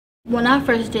When I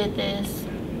first did this,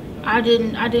 I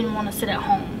didn't want to sit at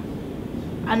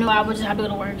home. I knew I would just have to go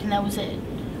to work and that was it.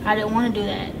 I didn't want to do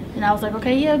that. And I was like,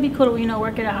 okay, yeah, it'd be cool to,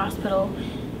 work at a hospital.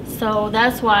 So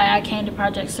that's why I came to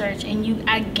Project Search, and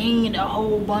I gained a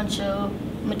whole bunch of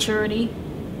maturity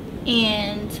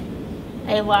and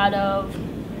a lot of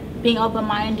being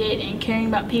open-minded and caring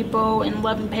about people and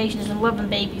loving patients and loving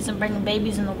babies and bringing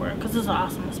babies in the world, because it's an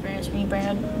awesome experience when you bring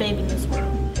a baby in this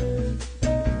world.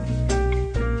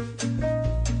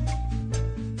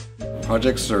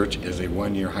 Project Search is a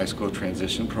one-year high school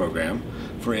transition program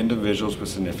for individuals with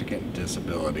significant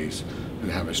disabilities who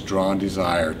have a strong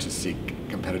desire to seek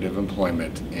competitive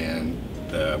employment in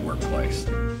the workplace.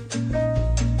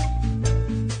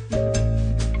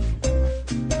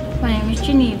 My name is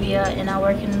Genevia, and I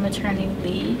work in the maternity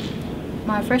leave.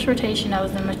 My first rotation, I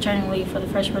was in maternity leave for the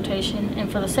first rotation, and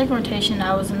for the second rotation,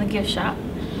 I was in the gift shop.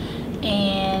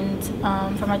 And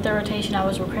for my third rotation, I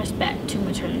was requested back to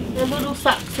maternity. The little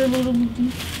socks are little,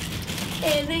 and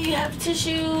then you have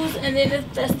tissues, and then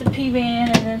that's the pee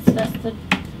band, and then that's the.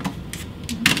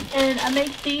 And I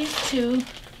make these too.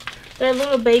 They're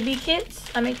little baby kits.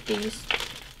 I make these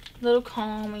little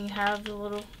comb, and you have the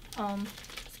little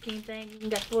skin thing. You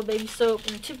got the little baby soap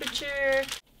and the temperature.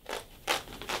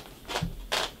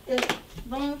 The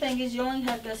only thing is, you only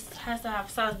has to have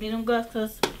size medium gloves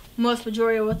because most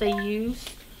majority of what they use.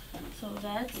 So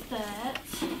that's that.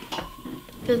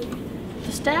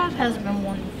 The staff has been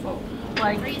wonderful.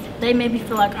 Like, they made me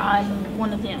feel like I'm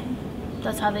one of them.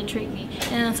 That's how they treat me.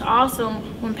 And it's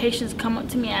awesome when patients come up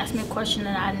to me and ask me a question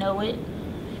and I know it.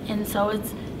 And so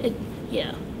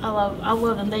yeah, I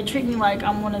love them. They treat me like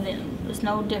I'm one of them. It's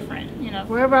no different.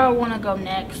 Wherever I want to go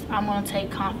next, I'm going to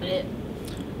take confident.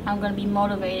 I'm going to be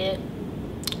motivated.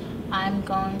 I'm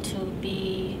going to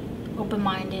be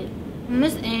open-minded.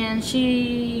 Miss Ann,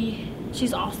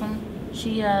 she's awesome.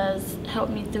 She has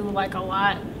helped me through like a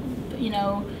lot,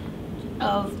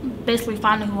 of basically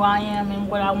finding who I am and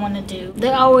what I want to do.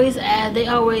 They always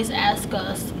ask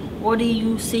us, what do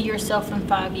you see yourself in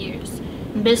 5 years?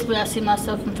 And basically, I see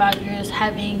myself in 5 years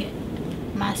having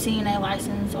my CNA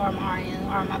license or my RN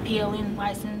or my PLN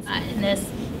license, and that's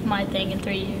my thing in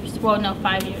 3 years. Well, no,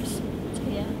 5 years. So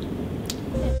yeah.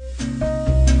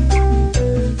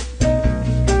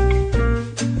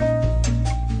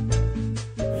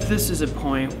 This is a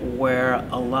point where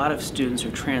a lot of students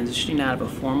are transitioning out of a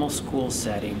formal school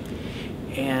setting,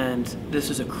 and this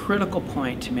is a critical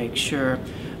point to make sure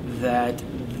that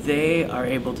they are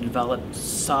able to develop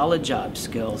solid job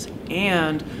skills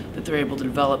and that they're able to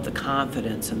develop the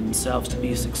confidence in themselves to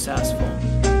be successful.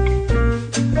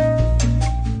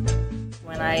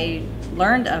 When I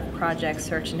learned of Project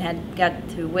Search and got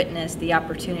to witness the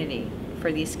opportunity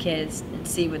for these kids and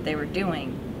see what they were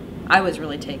doing, I was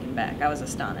really taken back. I was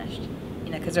astonished,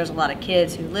 because there's a lot of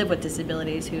kids who live with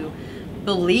disabilities who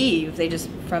believe,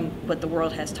 from what the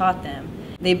world has taught them,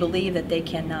 they believe that they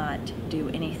cannot do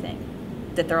anything,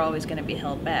 that they're always going to be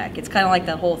held back. It's kind of like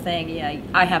that whole thing, yeah,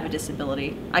 I have a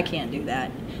disability, I can't do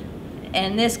that.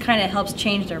 And this kind of helps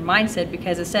change their mindset,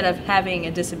 because instead of having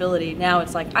a disability, now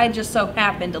it's like, I just so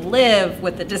happen to live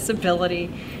with a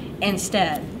disability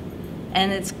instead.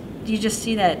 And you just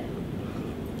see that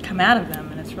come out of them,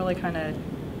 and it's really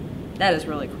that is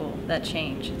really cool, that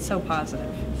change. It's so positive.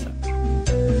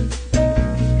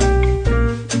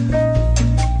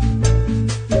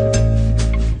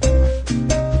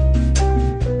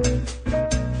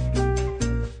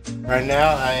 Right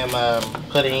now I am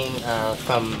putting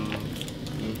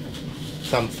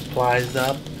some supplies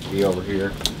up. Be over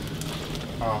here.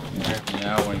 Oh, okay.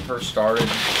 When he first started,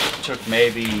 it took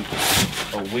maybe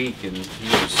a week and he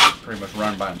was pretty much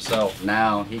run by himself.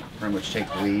 Now he can pretty much take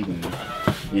the lead and,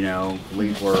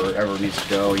 lead wherever it needs to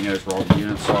go. He knows where all the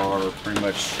units are, pretty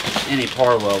much any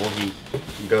par level he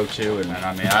can go to. And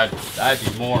I mean, I'd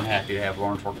be more than happy to have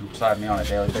Lawrence working beside me on a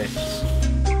daily basis.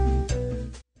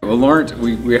 Well, Lawrence,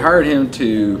 we hired him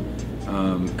to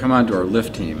come onto our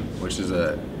lift team, which is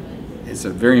it's a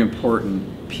very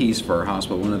important piece for our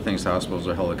hospital. One of the things hospitals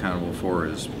are held accountable for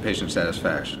is patient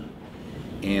satisfaction.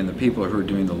 And the people who are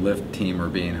doing the lift team are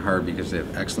being hired because they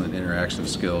have excellent interaction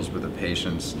skills with the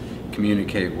patients,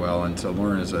 communicate well. And so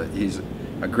Lawrence, he's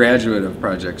a graduate of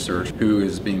Project Search who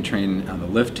is being trained on the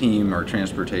lift team, our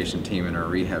transportation team, and our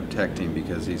rehab tech team,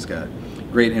 because he's got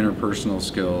great interpersonal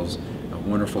skills, a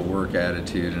wonderful work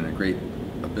attitude, and a great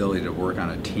ability to work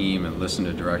on a team and listen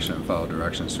to direction and follow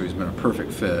direction. So he's been a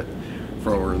perfect fit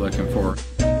for what we're looking for.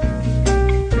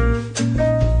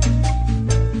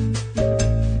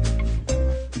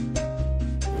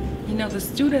 The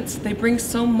students, they bring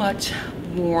so much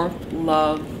warmth,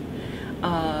 love,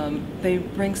 They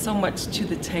bring so much to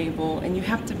the table, and you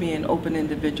have to be an open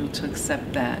individual to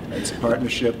accept that. It's a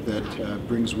partnership that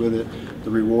brings with it the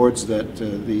rewards that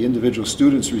the individual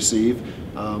students receive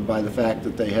by the fact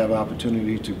that they have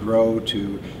opportunity to grow,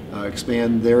 to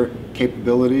expand their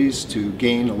capabilities, to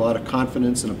gain a lot of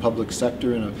confidence in a public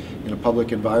sector, in a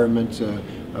public environment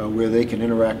where they can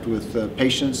interact with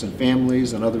patients and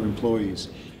families and other employees.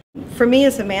 For me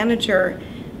as a manager,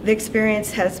 the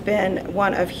experience has been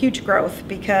one of huge growth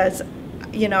because,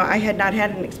 you know, I had not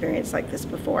had an experience like this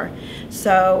before.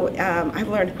 So I've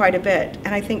learned quite a bit,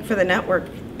 and I think for the network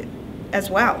as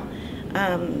well.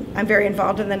 I'm very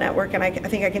involved in the network, and I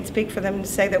think I can speak for them to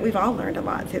say that we've all learned a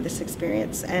lot through this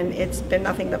experience, and it's been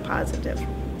nothing but positive.